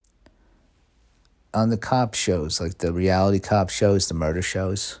on the cop shows, like the reality cop shows, the murder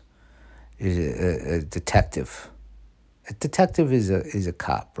shows, is a detective. A detective is a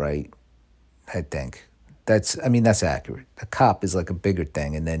cop, right? I think that's accurate. A cop is like a bigger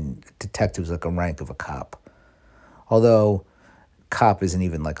thing, and then detective is like a rank of a cop. Although cop isn't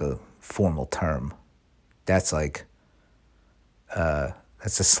even like a formal term. That's like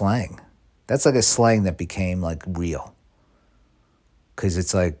that's a slang. That's like a slang that became like real because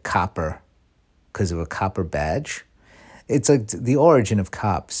it's like copper because of a copper badge. It's like the origin of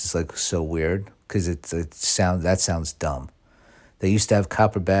cops is like so weird because it sounds dumb. They used to have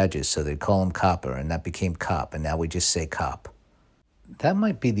copper badges, so they call them copper, and that became cop, and now we just say cop. That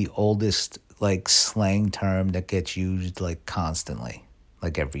might be the oldest like slang term that gets used like constantly,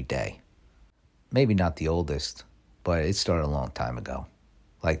 like every day. Maybe not the oldest, but it started a long time ago,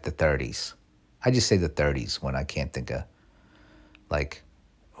 like the 30s. I just say the 30s when I can't think of like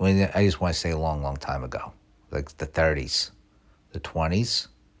when I just want to say a long, long time ago, like the 30s, the 20s.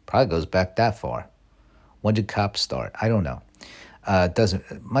 Probably goes back that far. When did cops start? I don't know. Doesn't.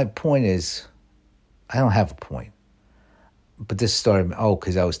 My point is, I don't have a point. But this started. Oh,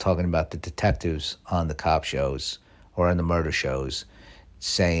 because I was talking about the detectives on the cop shows or on the murder shows,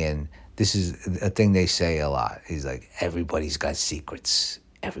 saying this is a thing they say a lot. He's like, everybody's got secrets.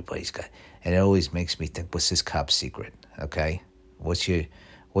 Everybody's got, and it always makes me think, what's this cop's secret? Okay, what's your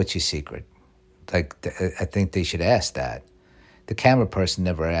what's your secret? Like, I think they should ask that. The camera person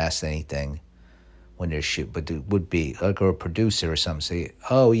never asks anything when they're shoot, but it would be like or a producer or something say,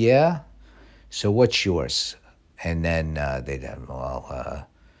 "Oh yeah, so what's yours?" And then they'd have, well,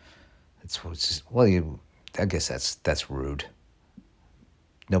 well, you. I guess that's rude.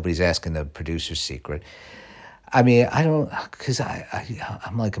 Nobody's asking the producer's secret. I mean, I don't, because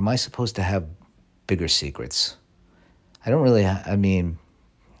I'm like, am I supposed to have bigger secrets? I don't really. I mean,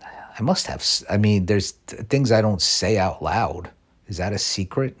 I must have. I mean, there's things I don't say out loud. Is that a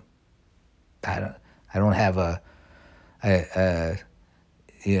secret? I don't. I don't have a. I,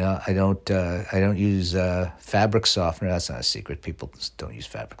 I don't use fabric softener. That's not a secret. People just don't use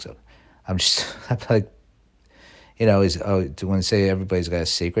fabric softener. I'm just. I'm like, do one say everybody's got a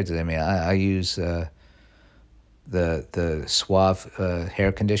secret? I mean, I use the Suave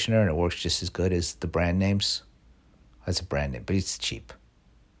hair conditioner, and it works just as good as the brand names. That's a brand name, but it's cheap.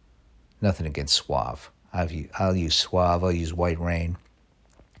 Nothing against Suave. I'll use Suave. I'll use White Rain.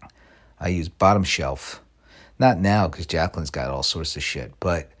 I use Bottom Shelf. Not now because Jacqueline's got all sorts of shit.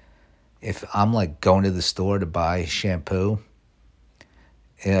 But if I'm like going to the store to buy shampoo,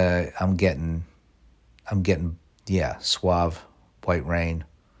 I'm getting Suave, White Rain,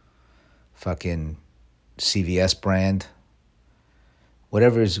 fucking CVS brand,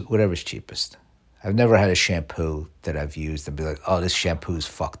 whatever's cheapest. I've never had a shampoo that I've used and be like, oh, this shampoo's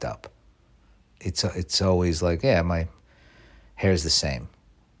fucked up. It's always like, yeah, my hair's the same,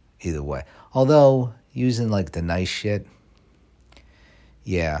 either way. Although using like the nice shit,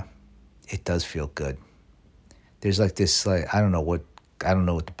 yeah, it does feel good. There's like this like I don't know what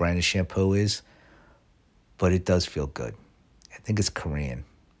the brand of shampoo is, but it does feel good. I think it's Korean,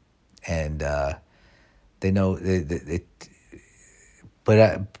 and they know it,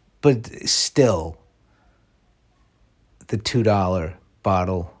 but still, the $2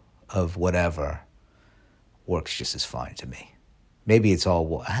 bottle of whatever works just as fine to me. Maybe it's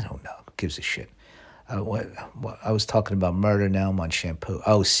all I don't know. Who gives a shit? What I was talking about murder. Now I'm on shampoo.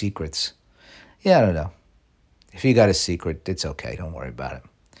 Oh, secrets. Yeah, I don't know. If you got a secret, it's okay. Don't worry about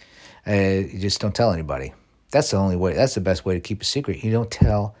it. You just don't tell anybody. That's the only way. That's the best way to keep a secret. You don't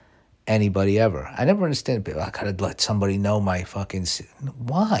tell anybody ever. I never understand people. I gotta let somebody know my fucking.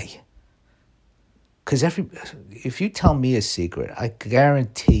 Why? Because if you tell me a secret, I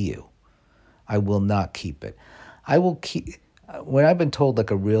guarantee you, I will not keep it. I will keep. When I've been told like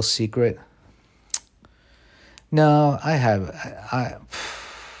a real secret, no, I have.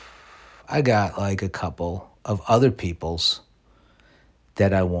 I got like a couple of other people's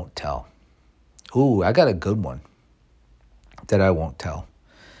that I won't tell. Ooh, I got a good one that I won't tell.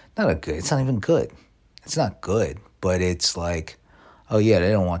 Not a good. It's not even good. It's not good, but it's like, oh yeah, they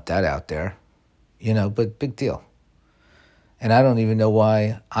don't want that out there, But big deal. And I don't even know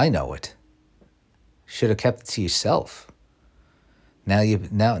why I know it. Should have kept it to yourself. Now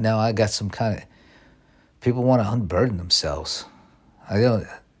I got some kind of people want to unburden themselves. I don't.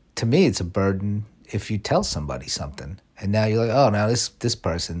 To me, it's a burden if you tell somebody something, and now you're like, oh, now this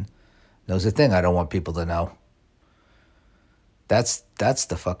person knows a thing I don't want people to know. That's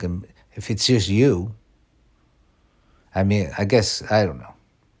the fucking. If it's just you, I mean, I guess I don't know.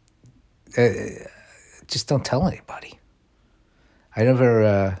 Just don't tell anybody. I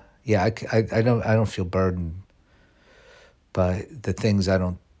never. Yeah, I don't feel burdened by the things I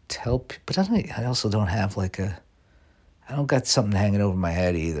don't tell people. But I also don't have I don't got something hanging over my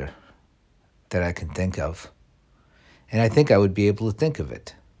head either that I can think of. And I think I would be able to think of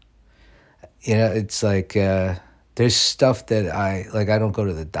it. It's like there's stuff that I don't go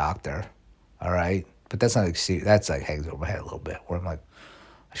to the doctor, all right? But that's not that's like hangs over my head a little bit where I'm like,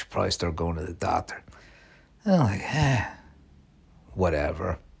 I should probably start going to the doctor. And I'm like,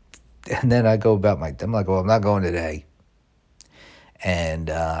 whatever. And then I go about I'm like, well, I'm not going today. And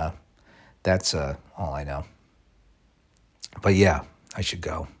that's all I know. But yeah, I should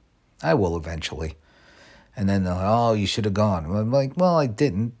go. I will eventually. And then they're like, oh, you should have gone. I'm like, well, I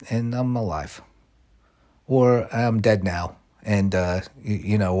didn't, and I'm alive. Or I'm dead now. And, why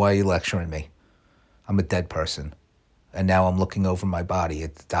are you lecturing me? I'm a dead person. And now I'm looking over my body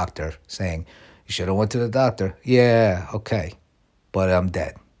at the doctor saying, you should have went to the doctor. Yeah, okay. But I'm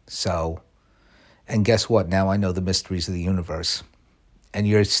dead. So, and guess what? Now I know the mysteries of the universe. And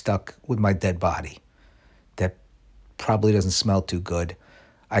you're stuck with my dead body that probably doesn't smell too good.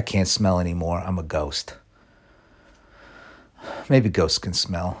 I can't smell anymore. I'm a ghost. Maybe ghosts can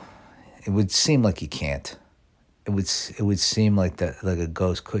smell. It would seem like you can't. It would seem like a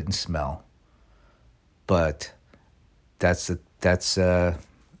ghost couldn't smell. But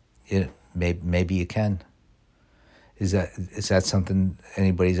maybe you can. Is that something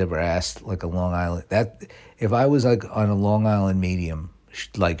anybody's ever asked? Like a Long Island if I was like on a Long Island medium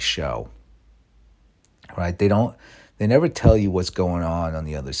show, right? They never tell you what's going on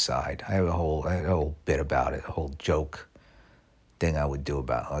the other side. I had a whole bit about it, a whole joke thing I would do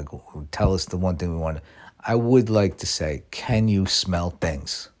about tell us the one thing we want. I would like to say, can you smell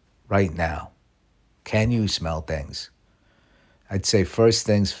things right now? Can you smell things? I'd say first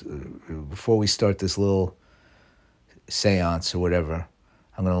things before we start this little seance or whatever,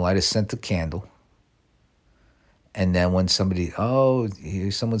 I'm going to light a scented candle. And then when someone's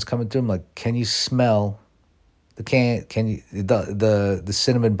coming through, I'm like, can you smell the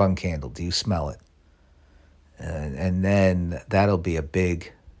cinnamon bun candle? Do you smell it? And then that'll be a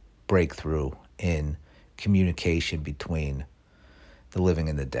big breakthrough in communication between the living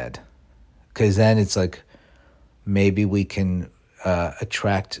and the dead. Because then it's like maybe we can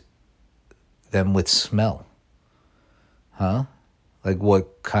attract them with smell. Huh? Like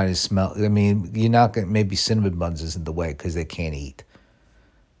what kind of smell? I mean, you're not going to, maybe cinnamon buns isn't the way because they can't eat.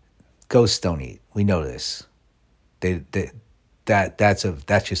 Ghosts don't eat. We know this. That's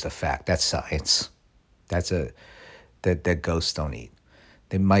just a fact. That's science. That ghosts don't eat.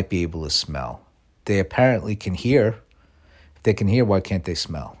 They might be able to smell. They apparently can hear. If they can hear, why can't they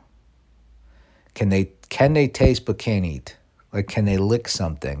smell? Can they taste but can't eat? Like, can they lick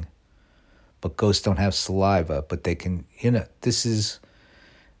something? But ghosts don't have saliva, but they can, this is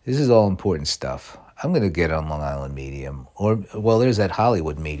all important stuff. I'm going to get on Long Island Medium. There's that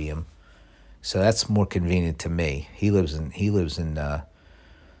Hollywood Medium. So that's more convenient to me. He lives in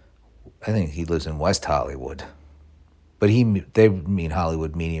I think he lives in West Hollywood. But they mean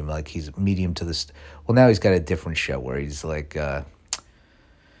Hollywood Medium, like he's medium to this. Well, now he's got a different show where he's like,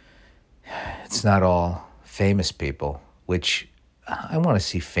 it's not all famous people, which I want to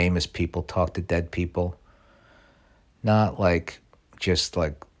see famous people talk to dead people. Not like just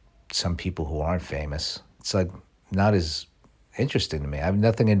like some people who aren't famous. It's like not as interesting to me. I have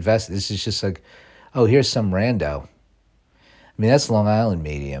nothing invested. This is just like, oh, here's some rando. I mean, that's Long Island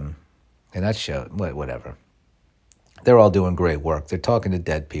Medium. And that show, whatever. They're all doing great work. They're talking to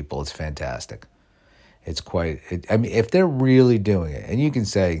dead people. It's fantastic. It's if they're really doing it, and you can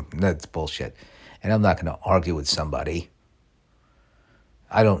say, that's bullshit. And I'm not going to argue with somebody.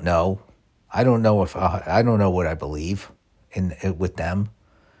 I don't know. I don't know what I believe with them.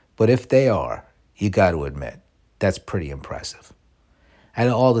 But if they are, you got to admit, that's pretty impressive. And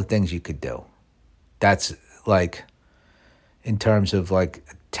all the things you could do. That's like, in terms of like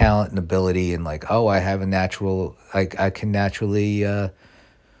talent and ability and like, I have a natural, I can naturally,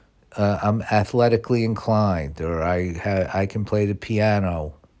 I'm athletically inclined, or I can play the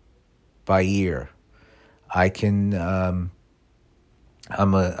piano by ear. I can,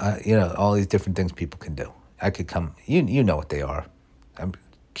 all these different things people can do. I could come, you know what they are. I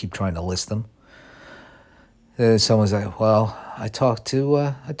keep trying to list them. Someone's like, well, I talked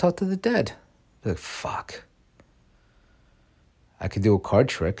to the dead. Like, fuck. I could do a card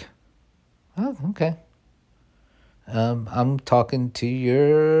trick. Oh, okay. I'm talking to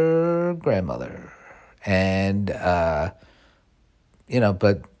your grandmother, and do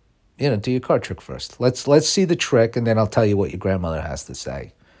your card trick first. Let's see the trick, and then I'll tell you what your grandmother has to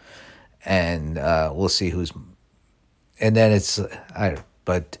say, and we'll see who's. And then it's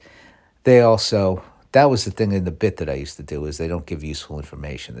But they also, that was the thing in the bit that I used to do, is they don't give useful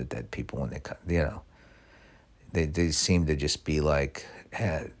information to dead people when they come, they seem to just be like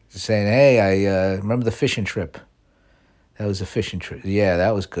saying, hey, I remember the fishing trip. That was a fishing trip. Yeah,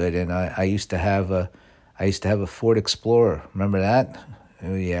 that was good. And I used to have a Ford Explorer. Remember that?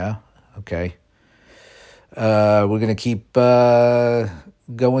 Oh, yeah. Okay. We're gonna keep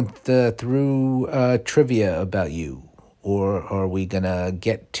going through trivia about you, or are we gonna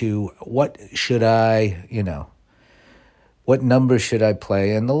get to what number should I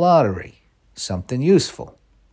play in the lottery? Something useful.